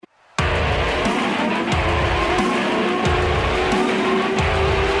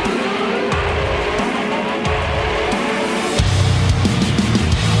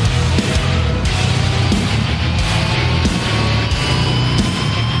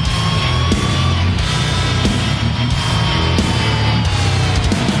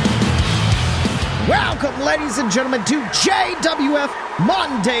ladies and gentlemen, to JWF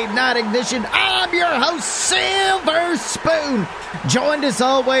Monday Night Ignition. I'm your host, Silver Spoon, joined as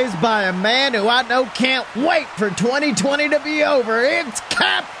always by a man who I know can't wait for 2020 to be over. It's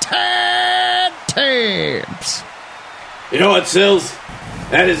Captain Tibbs. You know what, Sills?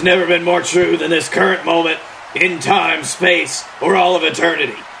 That has never been more true than this current moment in time, space, or all of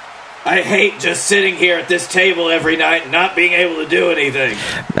eternity. I hate just sitting here at this table every night and not being able to do anything.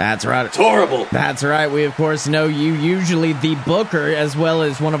 That's right. It's horrible. That's right. We, of course, know you usually the booker as well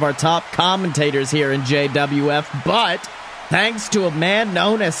as one of our top commentators here in JWF, but thanks to a man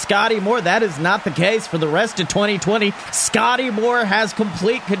known as Scotty Moore, that is not the case for the rest of 2020. Scotty Moore has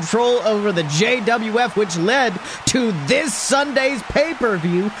complete control over the JWF, which led to this Sunday's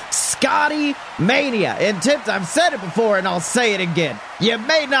pay-per-view, Scotty Mania. And Tips, I've said it before and I'll say it again. You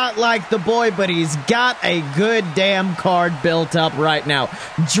may not like the boy, but he's got a good damn card built up right now.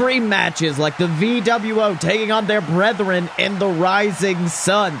 Dream matches like the VWO taking on their brethren in the Rising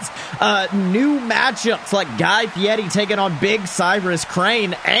Suns. New matchups like Guy Fieri taking on Big Cyrus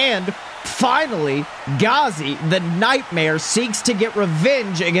Crane. And finally, Ghazi, the Nightmare, seeks to get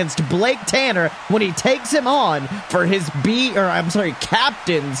revenge against Blake Tanner when he takes him on for his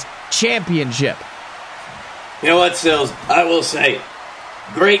Captain's Championship. You know what, Sills? I will say,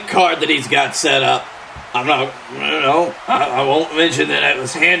 great card that he's got set up. I won't mention that it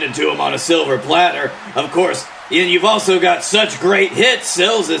was handed to him on a silver platter. Of course, you've also got such great hits,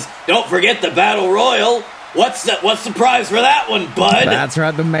 Sills, as don't forget the Battle Royal. What's the prize for that one, bud? That's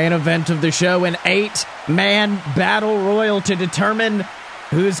right, the main event of the show, an 8-man Battle Royal to determine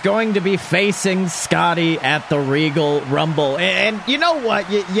who's going to be facing Scotty at the Regal Rumble. And you know what?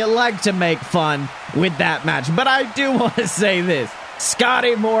 You like to make fun with that match, but I do want to say this.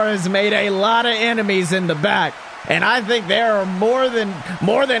 Scotty Moore has made a lot of enemies in the back, and I think there are more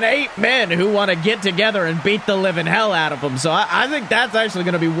than 8 men who want to get together and beat the living hell out of him. So I think that's actually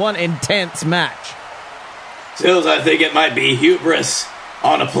going to be one intense match. Sills, I think it might be hubris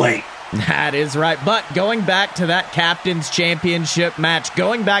on a plate. That is right. But going back to that Captain's Championship match,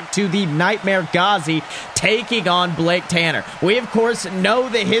 going back to the Nightmare Ghazi taking on Blake Tanner. We, of course, know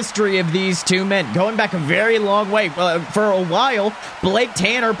the history of these two men, going back a very long way. For a while, Blake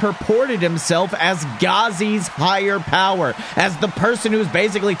Tanner purported himself as Ghazi's higher power, as the person who's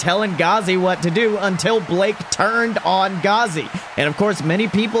basically telling Ghazi what to do until Blake turned on Ghazi. And, of course, many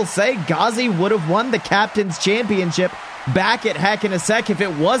people say Ghazi would have won the Captain's Championship back at Heck in a Sec if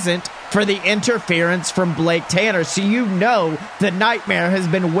it wasn't for the interference from Blake Tanner. So you know the Nightmare has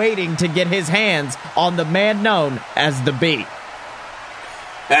been waiting to get his hands on the man known as the Bee.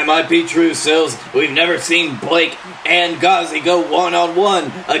 That might be true, Sills. We've never seen Blake and Ghazi go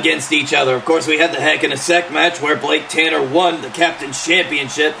one-on-one against each other. Of course, we had the Heck in a Sec match where Blake Tanner won the Captain's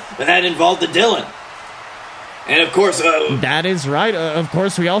Championship, but that involved the Dylan. And of course... that is right. Of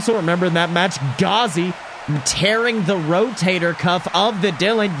course, we also remember in that match, Ghazi tearing the rotator cuff of the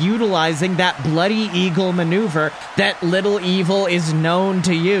Dylan, utilizing that Bloody Eagle maneuver that Little Evil is known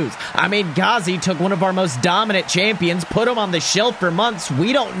to use. I mean, Ghazi took one of our most dominant champions, put him on the shelf for months.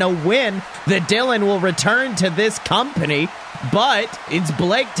 We don't know when the Dylan will return to this company, but it's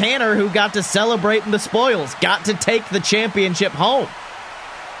Blake Tanner who got to celebrate in the spoils, got to take the championship home.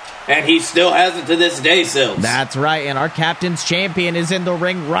 And he still hasn't to this day, Sills. That's right, and our Captain's Champion is in the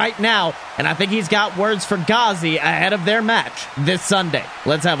ring right now, and I think he's got words for Ghazi ahead of their match this Sunday.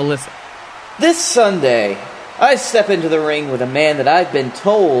 Let's have a listen. This Sunday, I step into the ring with a man that I've been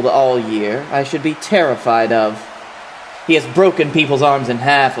told all year I should be terrified of. He has broken people's arms in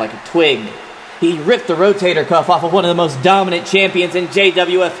half like a twig. He ripped the rotator cuff off of one of the most dominant champions in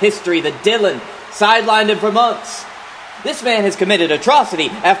JWF history, the Dylan, sidelined him for months. This man has committed atrocity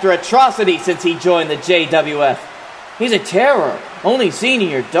after atrocity since he joined the JWF. He's a terror, only seen in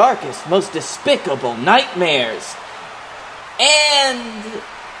your darkest, most despicable nightmares. And...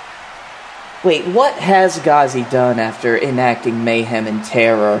 wait, what has Ghazi done after enacting mayhem and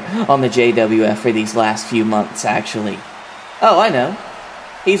terror on the JWF for these last few months, actually? Oh, I know.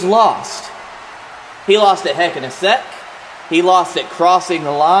 He's lost. He lost at Heck in a Sec. He lost at Crossing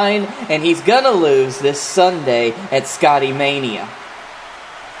the Line, and he's gonna lose this Sunday at Scotty Mania.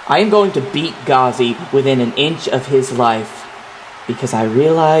 I am going to beat Ghazi within an inch of his life, because I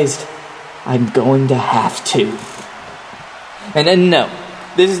realized I'm going to have to. And then no,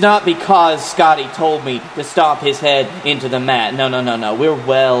 this is not because Scotty told me to stomp his head into the mat. No. We're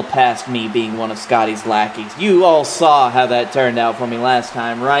well past me being one of Scotty's lackeys. You all saw how that turned out for me last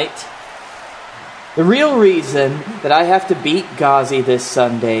time, right? The real reason that I have to beat Ghazi this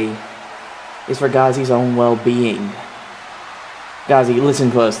Sunday is for Ghazi's own well-being. Ghazi, listen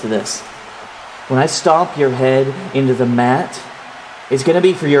close to this. When I stomp your head into the mat, it's gonna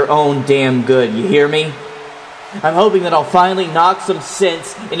be for your own damn good, you hear me? I'm hoping that I'll finally knock some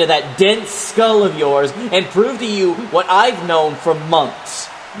sense into that dense skull of yours and prove to you what I've known for months.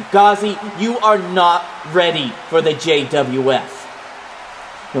 Ghazi, you are not ready for the JWF.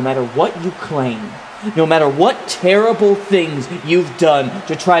 No matter what you claim, no matter what terrible things you've done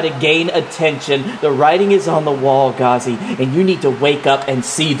to try to gain attention, the writing is on the wall, Ghazi, and you need to wake up and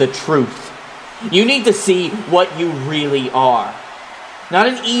see the truth. You need to see what you really are. Not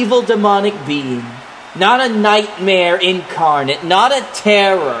an evil demonic being, not a nightmare incarnate, not a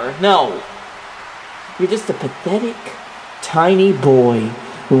terror, no. You're just a pathetic, tiny boy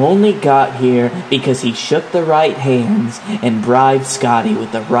who only got here because he shook the right hands and bribed Scotty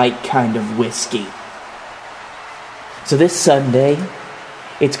with the right kind of whiskey. So this Sunday,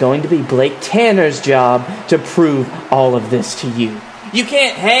 it's going to be Blake Tanner's job to prove all of this to you. You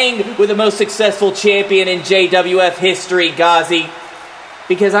can't hang with the most successful champion in JWF history, Ghazi,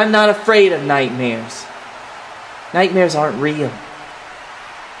 because I'm not afraid of nightmares. Nightmares aren't real.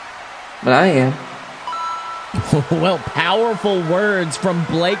 But I am. Well, powerful words from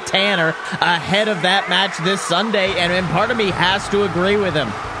Blake Tanner ahead of that match this Sunday, and part of me has to agree with him.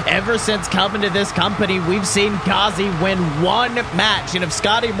 Ever since coming to this company, we've seen Ghazi win one match, and if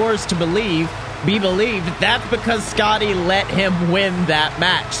Scotty Moore's to be believed, that's because Scotty let him win that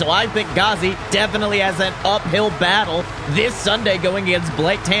match. So I think Ghazi definitely has an uphill battle this Sunday going against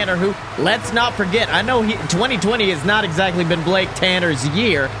Blake Tanner, who, let's not forget, I know 2020 has not exactly been Blake Tanner's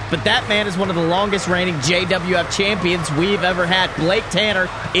year, but that man is one of the longest reigning JWF champions we've ever had. Blake Tanner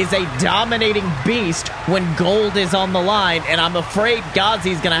is a dominating beast when gold is on the line, and I'm afraid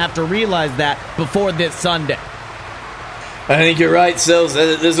Ghazi's going to have to realize that before this Sunday. I think you're right, Sills.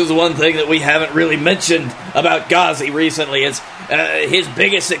 This is one thing that we haven't really mentioned about Ghazi recently. Is his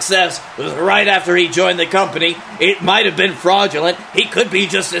biggest success was right after he joined the company. It might have been fraudulent. He could be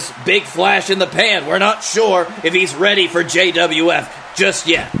just this big flash in the pan. We're not sure if he's ready for JWF just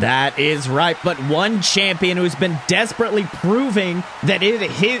yet. That is right, but one champion who's been desperately proving that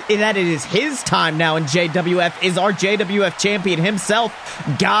it is his time now in JWF is our JWF champion himself,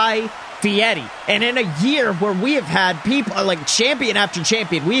 Guy Fieri. And in a year where we have had people like champion after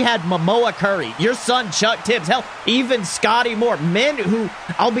champion, we had Momoa Curry, your son Chuck Tibbs, hell, even Scotty Moore, men who,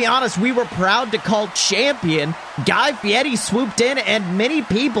 I'll be honest, we were proud to call champion. Guy Fieri swooped in, and many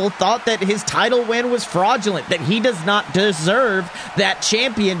people thought that his title win was fraudulent, that he does not deserve that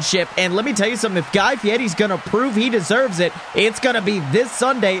championship. And let me tell you something, if Guy Fieri's going to prove he deserves it, it's going to be this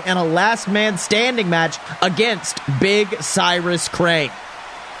Sunday in a last man standing match against Big Cyrus Crane.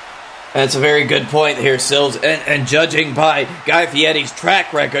 That's a very good point here, Sills. And judging by Guy Fieri's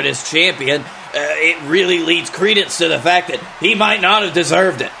track record as champion, it really leads credence to the fact that he might not have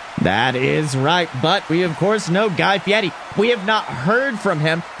deserved it. That is right, but we of course know Guy Fieri. We have not heard from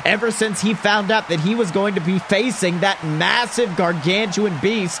him ever since he found out that he was going to be facing that massive gargantuan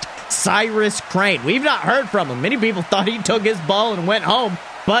beast, Cyrus Crane. We've not heard from him. Many people thought he took his ball and went home,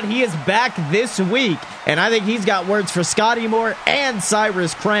 but he is back this week, and I think he's got words for Scotty Moore and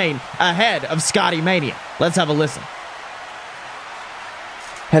Cyrus Crane ahead of Scotty Mania. Let's have a listen.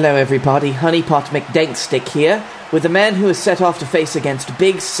 Hello everybody, Honeypot McDankstick here, with the man who is set off to face against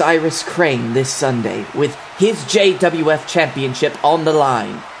Big Cyrus Crane this Sunday, with his JWF Championship on the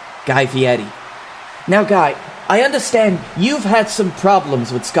line, Guy Fieri. Now Guy, I understand you've had some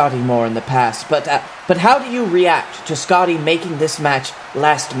problems with Scotty Moore in the past, but how do you react to Scotty making this match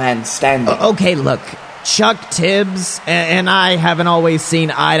last man standing? Okay, look, Chuck Tibbs and I haven't always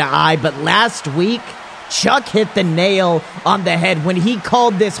seen eye to eye, but last week, Chuck hit the nail on the head when he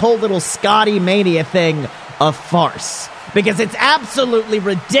called this whole little Scotty Mania thing a farce. Because it's absolutely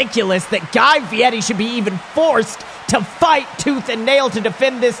ridiculous that Guy Fieri should be even forced to fight tooth and nail to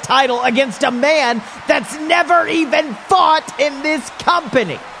defend this title against a man that's never even fought in this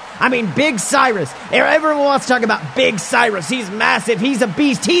company. I mean, Big Cyrus. Everyone wants to talk about Big Cyrus. He's massive. He's a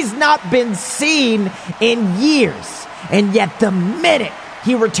beast. He's not been seen in years. And yet the minute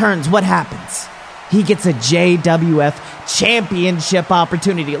he returns, what happens? He gets a JWF championship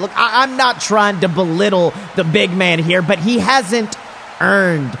opportunity. Look, I'm not trying to belittle the big man here, but he hasn't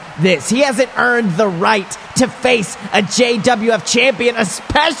earned this. He hasn't earned the right to face a JWF champion,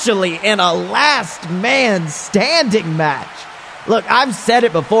 especially in a last man standing match. Look, I've said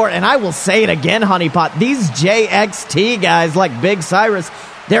it before, and I will say it again, Honeypot. These JXT guys like Big Cyrus,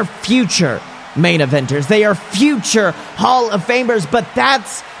 they're future main eventers. They are future Hall of Famers, but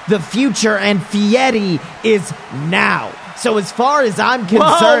that's the future, and Fieri is now. So as far as I'm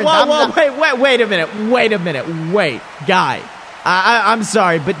concerned... Wait a minute, Guy. I'm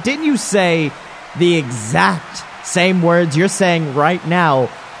sorry, but didn't you say the exact same words you're saying right now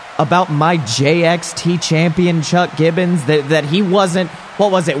about my JXT champion Chuck Gibbons, that he wasn't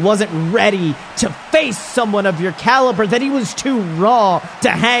ready to face someone of your caliber, that he was too raw to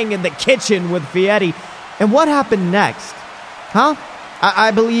hang in the kitchen with Fieri. And what happened next? Huh?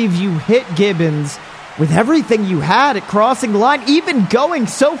 I believe you hit Gibbons with everything you had at crossing the line, even going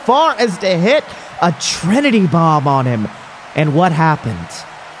so far as to hit a Trinity bomb on him. And what happened?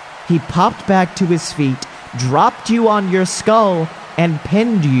 He popped back to his feet, dropped you on your skull, and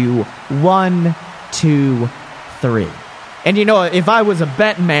pinned you 1, 2, 3. And you know, if I was a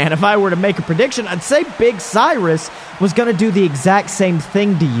betting man, if I were to make a prediction, I'd say Big Cyrus was going to do the exact same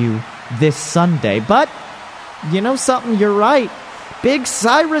thing to you this Sunday. But, you know something, you're right. Big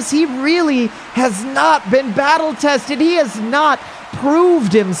Cyrus, he really has not been battle-tested. He has not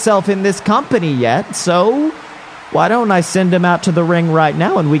proved himself in this company yet. So, why don't I send him out to the ring right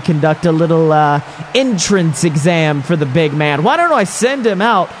now and we conduct a little entrance exam for the big man? Why don't I send him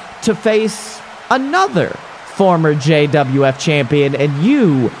out to face another former JWF champion, and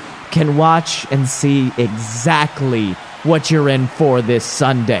you can watch and see exactly what you're in for this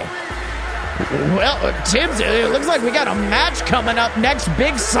Sunday. Well, Tibbs, it looks like we got a match coming up next.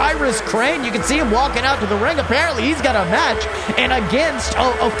 Big Cyrus Crane, you can see him walking out to the ring. Apparently he's got a match, and against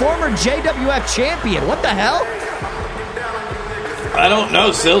a former JWF champion. What the hell? I don't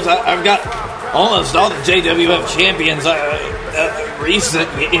know, Sills. I've got almost all the JWF champions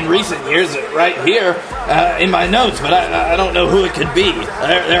in recent years right here in my notes, but I don't know who it could be.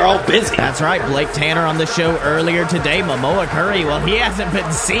 They're all busy. That's right. Blake Tanner on the show earlier today. Momoa Curry, well, he hasn't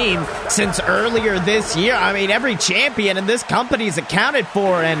been seen since earlier this year. I mean, every champion in this company is accounted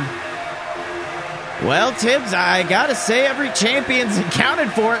for, and well, Tibbs, I gotta say every champion's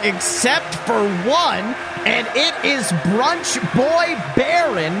accounted for except for one, and it is Brunch Boy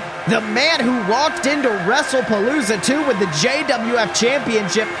Baron, the man who walked into WrestlePalooza 2 with the JWF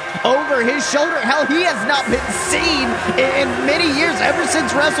Championship over his shoulder. Hell, he has not been seen in many years, ever since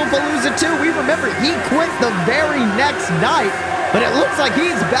WrestlePalooza 2. We remember he quit the very next night, but it looks like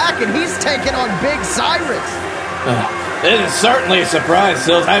he's back and he's taking on Big Cyrus. It is certainly a surprise,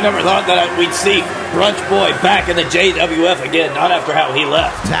 Sills. I never thought that we'd see Brunch Boy back in the JWF again, not after how he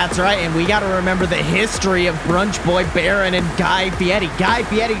left. That's right, and we got to remember the history of Brunch Boy Baron and Guy Fieri. Guy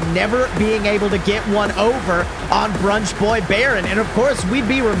Fieri never being able to get one over on Brunch Boy Baron, and of course, we'd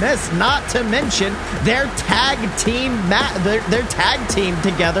be remiss not to mention their tag team their tag team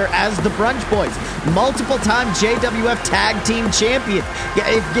together as the Brunch Boys. Multiple-time JWF tag team champion.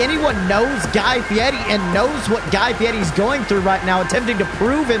 If anyone knows Guy Fieri and knows what Guy Fieri's going through right now, attempting to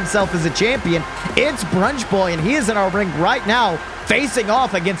prove himself as a champion, it's Brunch Boy, and he is in our ring right now, facing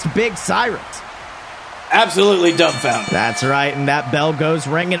off against Big Cyrus. Absolutely dumbfounded. That's right, and that bell goes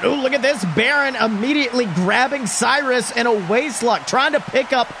ringing. Ooh, look at this. Baron immediately grabbing Cyrus in a waistlock, trying to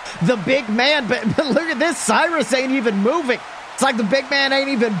pick up the big man, but look at this. Cyrus ain't even moving. It's like the big man ain't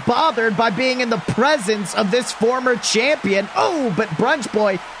even bothered by being in the presence of this former champion. Oh, but Brunch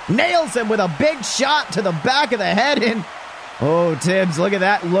Boy nails him with a big shot to the back of the head. And oh, Tibbs, look at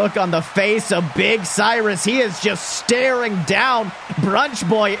that look on the face of Big Cyrus. He is just staring down Brunch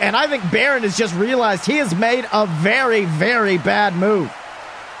Boy, and I think Baron has just realized he has made a very, very bad move.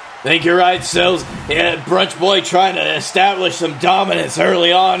 I think you're right, Sills. Yeah, Brunch Boy trying to establish some dominance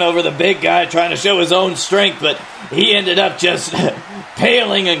early on over the big guy, trying to show his own strength, but he ended up just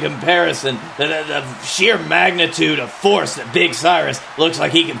paling in comparison to the sheer magnitude of force that Big Cyrus looks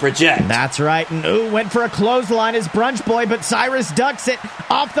like he can project. That's right, and ooh, went for a clothesline as Brunch Boy, but Cyrus ducks it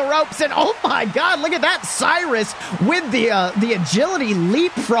off the ropes, and oh my God, look at that. Cyrus with the agility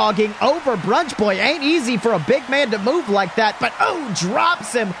leapfrogging over Brunch Boy. Ain't easy for a big man to move like that, but oh,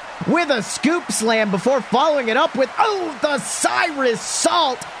 drops him with a scoop slam before following it up with, oh, the Cyrus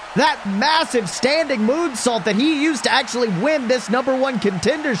Salt. That massive standing moonsault that he used to actually win this #1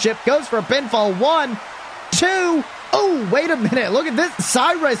 contendership goes for a pinfall. 1, 2. Oh, wait a minute. Look at this.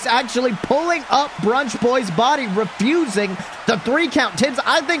 Cyrus actually pulling up Brunch Boy's body, refusing the 3 count. Tibbs,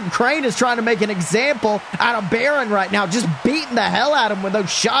 I think Crane is trying to make an example out of Baron right now, just beating the hell out of him with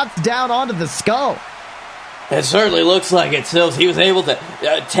those shots down onto the skull. It certainly looks like it, Sills. He was able to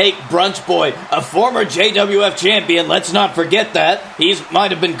take Brunch Boy, a former JWF champion. Let's not forget that. He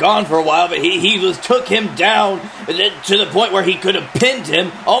might have been gone for a while, but he took him down to the point where he could have pinned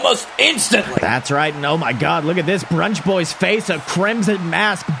him almost instantly. That's right, and oh my God, look at this. Brunch Boy's face, a crimson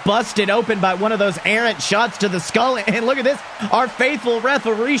mask busted open by one of those errant shots to the skull. And look at this, our faithful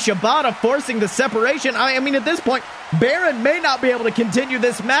referee Shibata forcing the separation. I mean, at this point, Baron may not be able to continue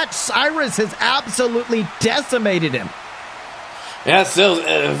this match. Cyrus has absolutely decimated him. Yeah, still,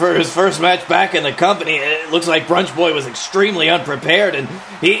 for his first match back in the company, it looks like Brunch Boy was extremely unprepared, and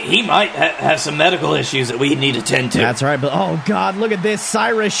he might have some medical issues that we need to tend to. That's right, but oh God, look at this.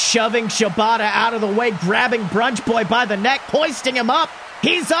 Cyrus shoving Shibata out of the way, grabbing Brunch Boy by the neck, hoisting him up.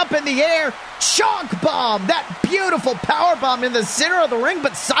 He's up in the air. Chalk bomb, that beautiful power bomb in the center of the ring,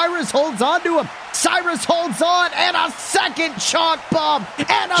 but Cyrus holds on to him. Cyrus holds on, and a second chalk bomb,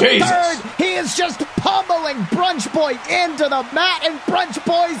 and a third. He is just pummeling Brunch Boy into the mat, and Brunch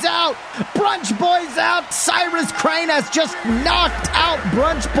Boy's out. Brunch Boy's out. Cyrus Crane has just knocked out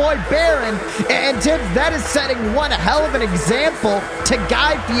Brunch Boy Baron, and Tibbs, that is setting one hell of an example to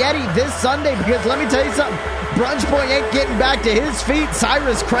Guy Fieri this Sunday, because let me tell you something. Brunch Boy ain't getting back to his feet.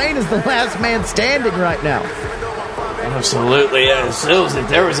 Cyrus Crane is the last man standing right now. Absolutely. Sills, if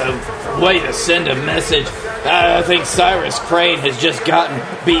there was a way to send a message, I think Cyrus Crane has just gotten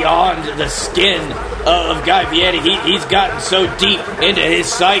beyond the skin of Guy Fieri. He's gotten so deep into his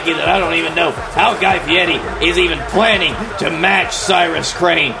psyche that I don't even know how Guy Fieri is even planning to match Cyrus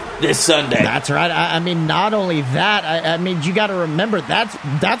Crane this Sunday. That's right. I mean, not only that, I mean, you got to remember,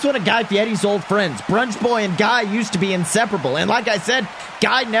 that's one of Guy Fieri's old friends. Brunch Boy and Guy used to be inseparable. And like I said,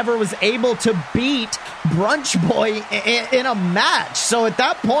 Guy never was able to beat Brunch Boy in a match. So at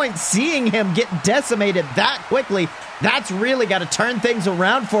that point, seeing him get decimated that quickly, that's really got to turn things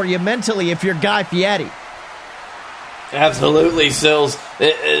around for you mentally if you're Guy Fieri. Absolutely, Sills.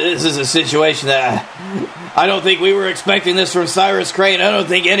 This is a situation that I don't think we were expecting this from Cyrus Crane. I don't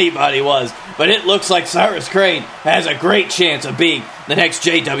think anybody was. But it looks like Cyrus Crane has a great chance of being the next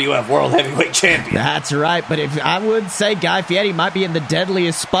JWF World Heavyweight Champion. That's right, but if I would say Guy Fieri might be in the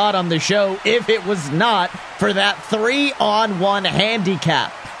deadliest spot on the show if it was not for that 3-on-1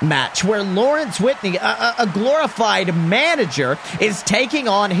 handicap match where Lawrence Whitney, a glorified manager, is taking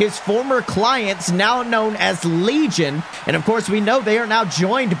on his former clients, now known as Legion. And of course, we know they are now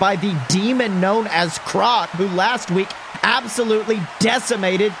joined by the demon known as Croc, who last week absolutely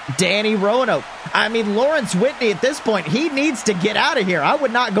decimated Danny Roanoke. I mean, Lawrence Whitney at this point, he needs to get out of here. I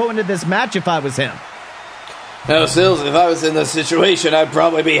would not go into this match if I was him. No, Sills, if I was in this situation, I'd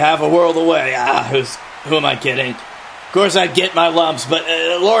probably be half a world away. Who am I kidding? Of course, I'd get my lumps, but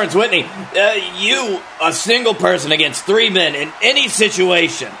Lawrence Whitney, you, a single person against 3 men in any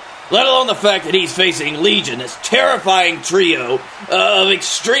situation, let alone the fact that he's facing Legion, this terrifying trio of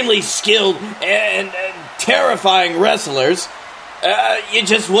extremely skilled and terrifying wrestlers, you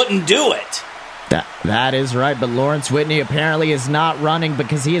just wouldn't do it. That is right, but Lawrence Whitney apparently is not running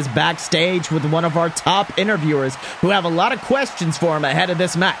because he is backstage with one of our top interviewers who have a lot of questions for him ahead of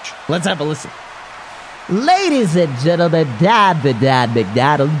this match. Let's have a listen. Ladies and gentlemen, Dad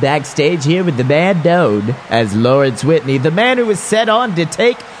McDonald backstage here with the man known as Lawrence Whitney, the man who was set on to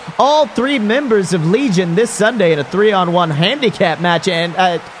take all 3 members of Legion this Sunday in a 3-on-1 handicap match. And,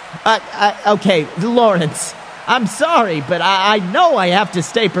 okay, Lawrence, I'm sorry, but I know I have to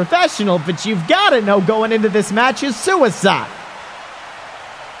stay professional, but you've got to know going into this match is suicide.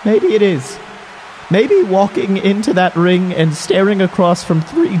 Maybe it is. Maybe walking into that ring and staring across from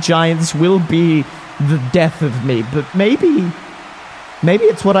 3 giants will be the death of me, but maybe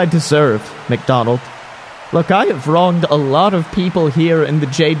it's what I deserve, McDonald. Look, I have wronged a lot of people here in the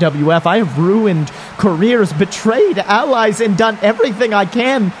JWF. I have ruined careers, betrayed allies, and done everything I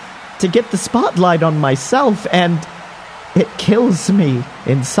can to get the spotlight on myself, and it kills me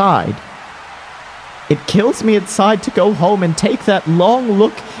inside. It kills me inside to go home and take that long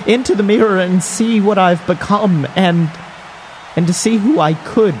look into the mirror and see what I've become, and to see who I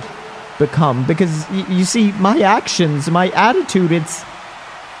could become, because you see, my actions, my attitude,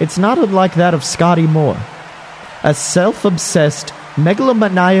 it's not unlike that of Scotty Moore, a self-obsessed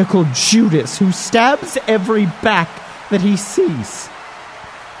megalomaniacal Judas who stabs every back that he sees.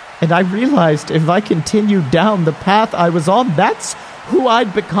 And I realized if I continued down the path I was on, that's who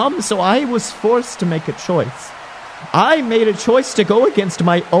I'd become, so I was forced to make a choice. I made a choice to go against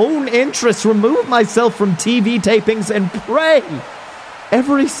my own interests, remove myself from TV tapings, and pray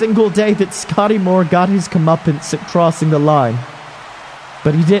every single day that Scotty Moore got his comeuppance at crossing the line.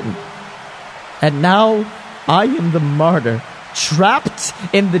 But he didn't. And now I am the martyr, trapped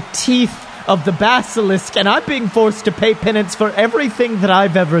in the teeth of the basilisk, and I'm being forced to pay penance for everything that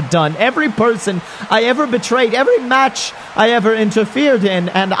I've ever done, every person I ever betrayed, every match I ever interfered in,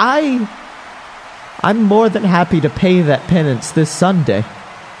 and I'm more than happy to pay that penance this Sunday.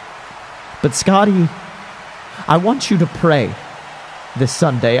 But Scotty, I want you to pray this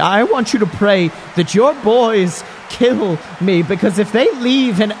Sunday. I want you to pray that your boys kill me, because if they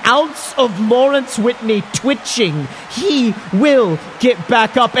leave an ounce of Lawrence Whitney twitching, he will get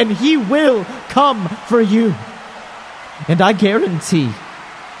back up and he will come for you. And I guarantee,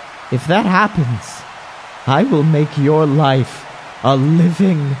 if that happens, I will make your life a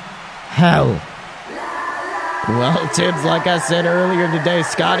living hell. Well, Tibbs, like I said earlier today,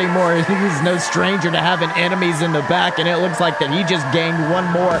 Scotty Moore, he's no stranger to having enemies in the back, and it looks like that he just gained one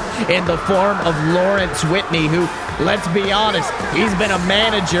more in the form of Lawrence Whitney, who, let's be honest, he's been a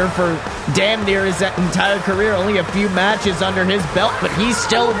manager for damn near his entire career, only a few matches under his belt, but he's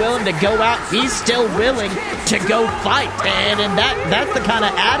still willing to go out, he's still willing to go fight, and that's the kind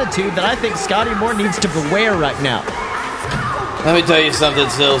of attitude that I think Scotty Moore needs to wear right now. Let me tell you something,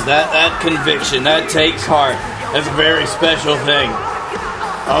 Sills. That conviction, that takes heart. That's a very special thing.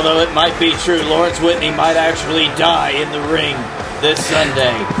 Although it might be true, Lawrence Whitney might actually die in the ring this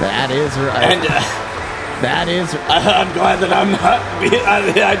Sunday. That is right. And that is. I'm glad that I'm not.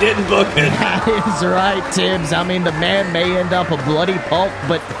 I didn't book it. That is right, Tibbs. I mean, the man may end up a bloody pulp,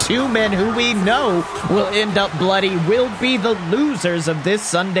 but two men who we know will end up bloody will be the losers of this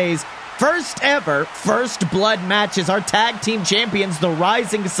Sunday's first ever First Blood matches. Our tag team champions, the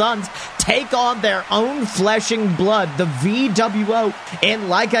Rising Suns, take on their own flesh and blood, the VWO, and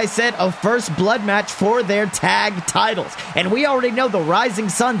like I said, a First Blood match for their tag titles. And we already know the Rising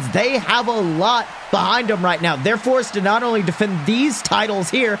Suns, they have a lot behind them right now. They're forced to not only defend these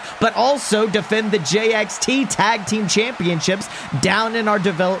titles here, but also defend the JXT Tag Team Championships down in our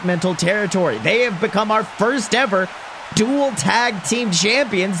developmental territory. They have become our first ever dual tag team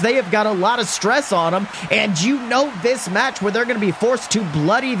champions. They have got a lot of stress on them, and you know this match where they're going to be forced to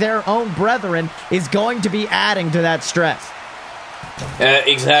bloody their own brethren is going to be adding to that stress.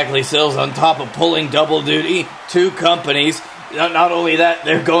 Exactly, Sills. On top of pulling double duty, two companies. Not only that,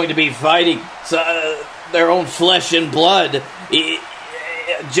 they're going to be fighting their own flesh and blood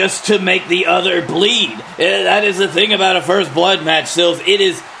just to make the other bleed. That is the thing about a First Blood match, Sills.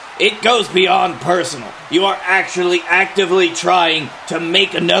 It goes beyond personal. You are actually actively trying to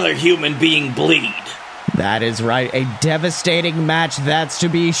make another human being bleed. That is right. A devastating match, that's to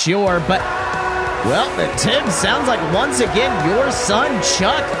be sure. But, well, Tim, sounds like once again your son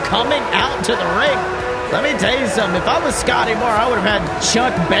Chuck coming out to the ring. Let me tell you something. If I was Scotty Moore, I would have had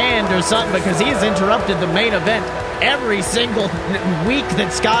Chuck banned or something, because he's interrupted the main event every single week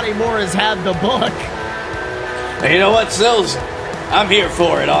that Scotty Moore has had the book. And you know what, Sills? I'm here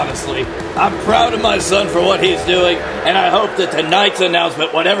for it, honestly. I'm proud of my son for what he's doing, and I hope that tonight's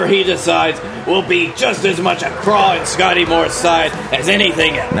announcement, whatever he decides, will be just as much a craw in Scotty Moore's side as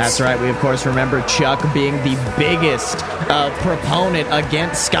anything else. That's right. We, of course, remember Chuck being the biggest proponent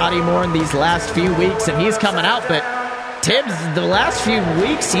against Scotty Moore in these last few weeks, and he's coming out, but Tibbs, the last few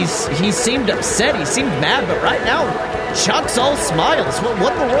weeks, he seemed upset, he seemed mad, but right now, Chuck's all smiles.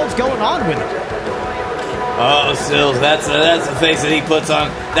 What in the world's going on with him? Oh, Sills, that's the face that he puts on.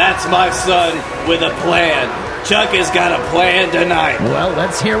 That's my son with a plan. Chuck has got a plan tonight. Well,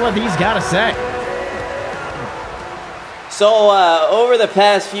 let's hear what he's got to say. So, over the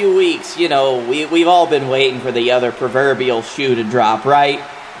past few weeks, you know, we've all been waiting for the other proverbial shoe to drop, right?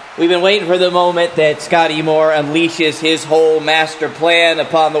 We've been waiting for the moment that Scotty Moore unleashes his whole master plan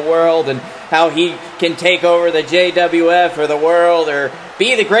upon the world and how he can take over the JWF or the world or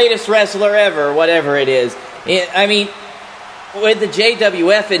be the greatest wrestler ever, or whatever it is. I mean, with the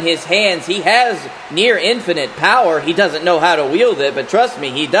JWF in his hands, he has near infinite power. He doesn't know how to wield it, but trust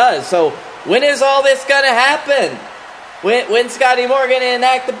me, he does. So when is all this going to happen? When's Scotty Moore going to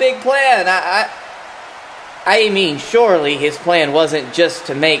enact the big plan? I mean, surely his plan wasn't just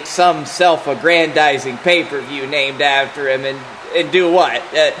to make some self-aggrandizing pay-per-view named after him and do what?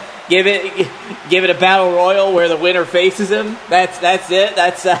 Give it a battle royal where the winner faces him? That's it?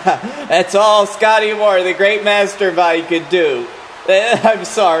 That's all Scotty Moore, the great mastermind, could do. I'm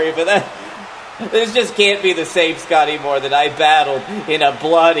sorry, but this just can't be the same Scotty Moore that I battled in a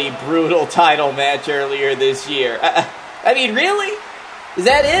bloody, brutal title match earlier this year. I mean, really? Is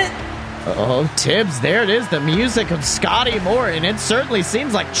that it? Oh, Tibbs, there it is, the music of Scotty Moore, and it certainly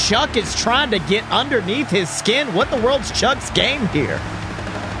seems like Chuck is trying to get underneath his skin. What in the world's Chuck's game here?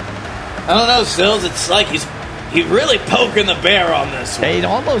 I don't know, Sills. It's like he's really poking the bear on this one. It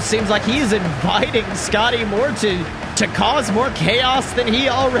almost seems like he's inviting Scotty Moore to cause more chaos than he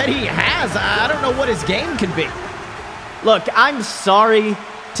already has. I don't know what his game can be. Look, I'm sorry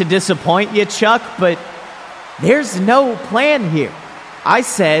to disappoint you, Chuck, but there's no plan here. I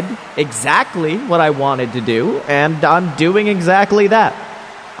said exactly what I wanted to do, and I'm doing exactly that.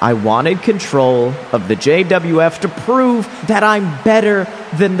 I wanted control of the JWF to prove that I'm better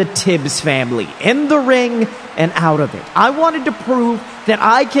than the Tibbs family, in the ring and out of it. I wanted to prove that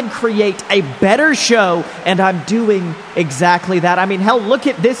I can create a better show, and I'm doing exactly that. I mean, hell, look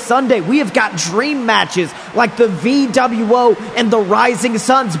at this Sunday. We have got dream matches like the VWO and the Rising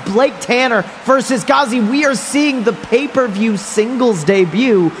Suns, Blake Tanner versus Ghazi. We are seeing the pay-per-view singles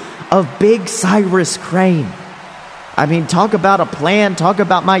debut of Big Cyrus Crane. I mean, talk about a plan, talk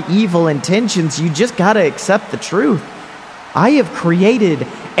about my evil intentions. You just gotta accept the truth. I have created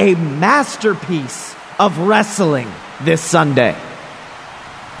a masterpiece of wrestling this Sunday.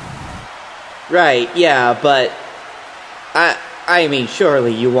 Right, yeah, but I mean,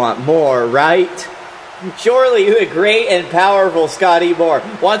 surely you want more, right? Surely the great and powerful Scotty Moore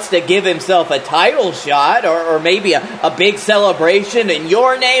wants to give himself a title shot or maybe a big celebration in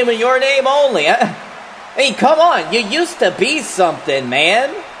your name and your name only. I mean, come on, you used to be something,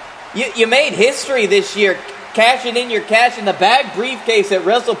 man. You made history this year, cashing in your cash in the bag briefcase at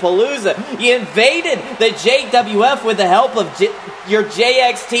WrestlePalooza. You invaded the JWF with the help of your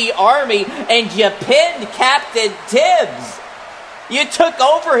JXT army, and you pinned Captain Tibbs. You took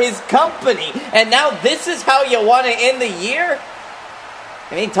over his company, and now this is how you want to end the year?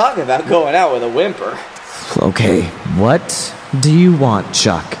 I mean, talk about going out with a whimper. Okay, what do you want,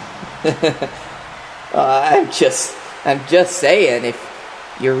 Chuck? I'm just saying,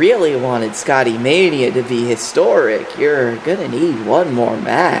 if you really wanted Scotty Mania to be historic, you're gonna need one more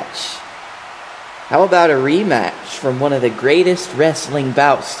match. How about a rematch from one of the greatest wrestling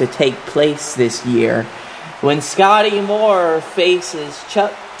bouts to take place this year, when Scotty Moore faces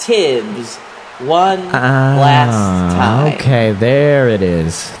Chuck Tibbs one last time? Okay, there it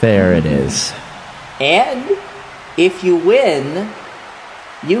is. There it is. And if you win,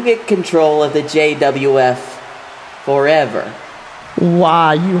 you get control of the JWF forever.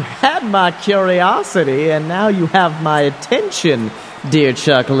 Why, you had my curiosity, and now you have my attention, dear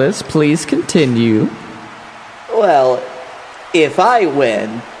Chuckless. Please continue. Well, if I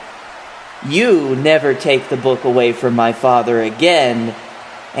win, you never take the book away from my father again,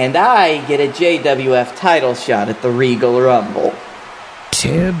 and I get a JWF title shot at the Regal Rumble.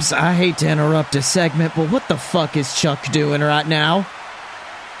 Tibbs, I hate to interrupt a segment, but what the fuck is Chuck doing right now?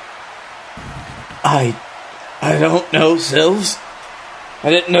 I don't know, Silves. I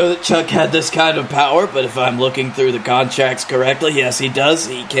didn't know that Chuck had this kind of power, but if I'm looking through the contracts correctly, yes, he does.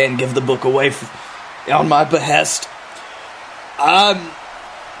 He can give the book away on my behest. I'm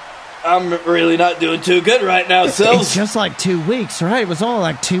really not doing too good right now, Silves. It's just like 2 weeks, right? It was only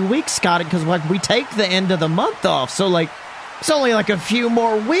like 2 weeks, Scotty, because like we take the end of the month off, so like it's only like a few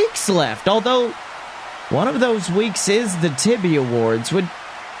more weeks left. Although one of those weeks is the Tibby Awards.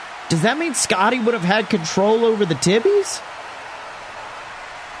 Does that mean Scotty would have had control over the Tibbies?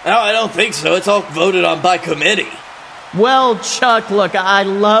 No, I don't think so. It's all voted on by committee. Well, Chuck, look, I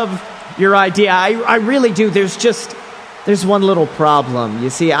love your idea. I really do. There's one little problem. You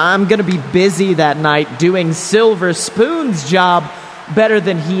see, I'm going to be busy that night doing Silver Spoon's job better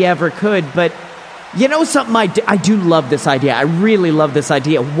than he ever could. But you know something? I do love this idea. I really love this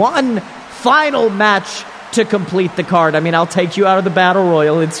idea. One final match to complete the card. I mean, I'll take you out of the Battle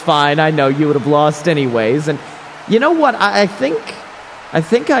Royal. It's fine. I know you would have lost anyways. And you know what? I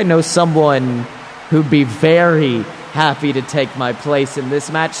think I know someone who'd be very happy to take my place in this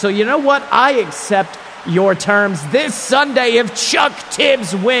match. So you know what? I accept your terms. This Sunday, if Chuck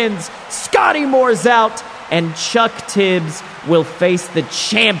Tibbs wins, Scotty Moore's out, and Chuck Tibbs will face the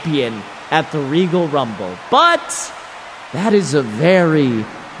champion at the Regal Rumble. But that is a very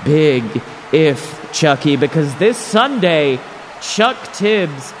big if, Chucky, because this Sunday, Chuck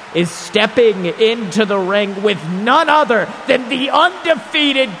Tibbs is stepping into the ring with none other than the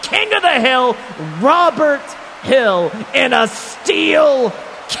undefeated King of the Hill, Robert Hill, in a steel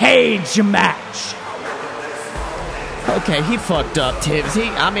cage match. Okay, he fucked up, Tibbs.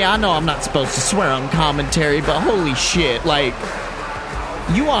 I know I'm not supposed to swear on commentary, but holy shit, like,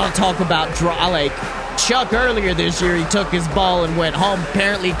 you want to talk about Chuck earlier this year, he took his ball and went home.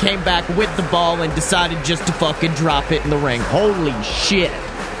 Apparently came back with the ball and decided just to fucking drop it in the ring. Holy shit.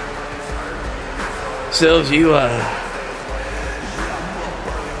 Silves,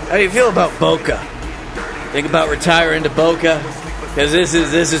 how do you feel about Boca? Think about retiring to Boca? Because this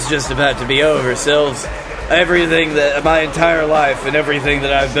is just about to be over, Silves. Everything that my entire life and everything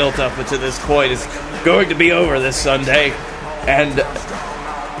that I've built up to this point is going to be over this Sunday. And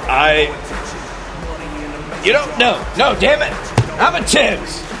no, damn it. I'm a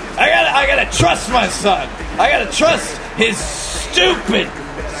Tibbs. I gotta trust my son. I gotta trust his stupid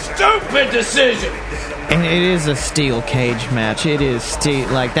stupid decision. And it is a steel cage match. It is steel.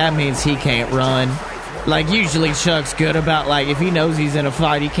 Like, that means he can't run. Like, usually Chuck's good about, like, if he knows he's in a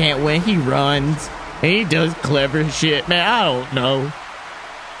fight, he can't win, he runs. And he does clever shit. Man, I don't know.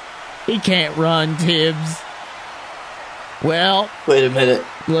 He can't run, Tibbs. Well, wait a minute.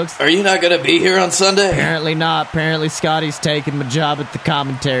 Are you not going to be here on Sunday? Apparently not. Apparently Scotty's taking my job at the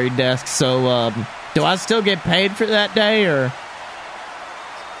commentary desk. So, do I still get paid for that day, or?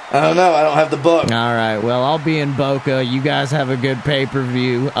 I don't know. I don't have the book. All right. Well, I'll be in Boca. You guys have a good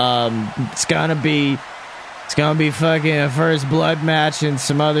pay-per-view. It's gonna be fucking a first blood match and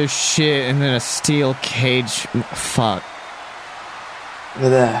some other shit, and then a steel cage. Fuck. Look at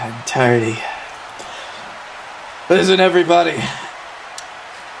that entirety. Listen, everybody.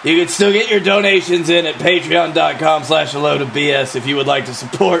 You can still get your donations in at patreon.com/aloadofbs if you would like to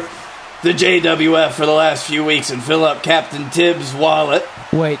support the JWF for the last few weeks and fill up Captain Tibbs' wallet.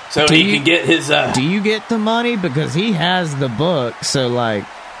 Wait, so he can get his. Do you get the money? Because he has the book, so like.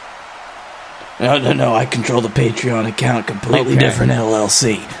 No. I control the Patreon account. Completely different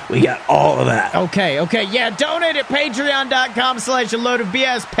LLC. We got all of that. Okay. Yeah, donate at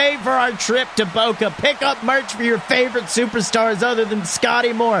patreon.com/aloadofbs. Pay for our trip to Boca. Pick up merch for your favorite superstars other than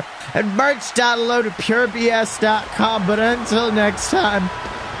Scotty Moore at merch.loadedpurebs.com. But until next time,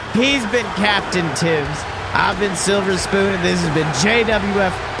 he's been Captain Tibbs. I've been Silver Spoon, and this has been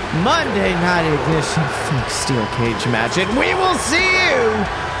JWF Monday Night Edition. Fuck steel cage match, and we will see you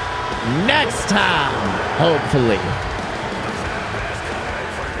next time, hopefully.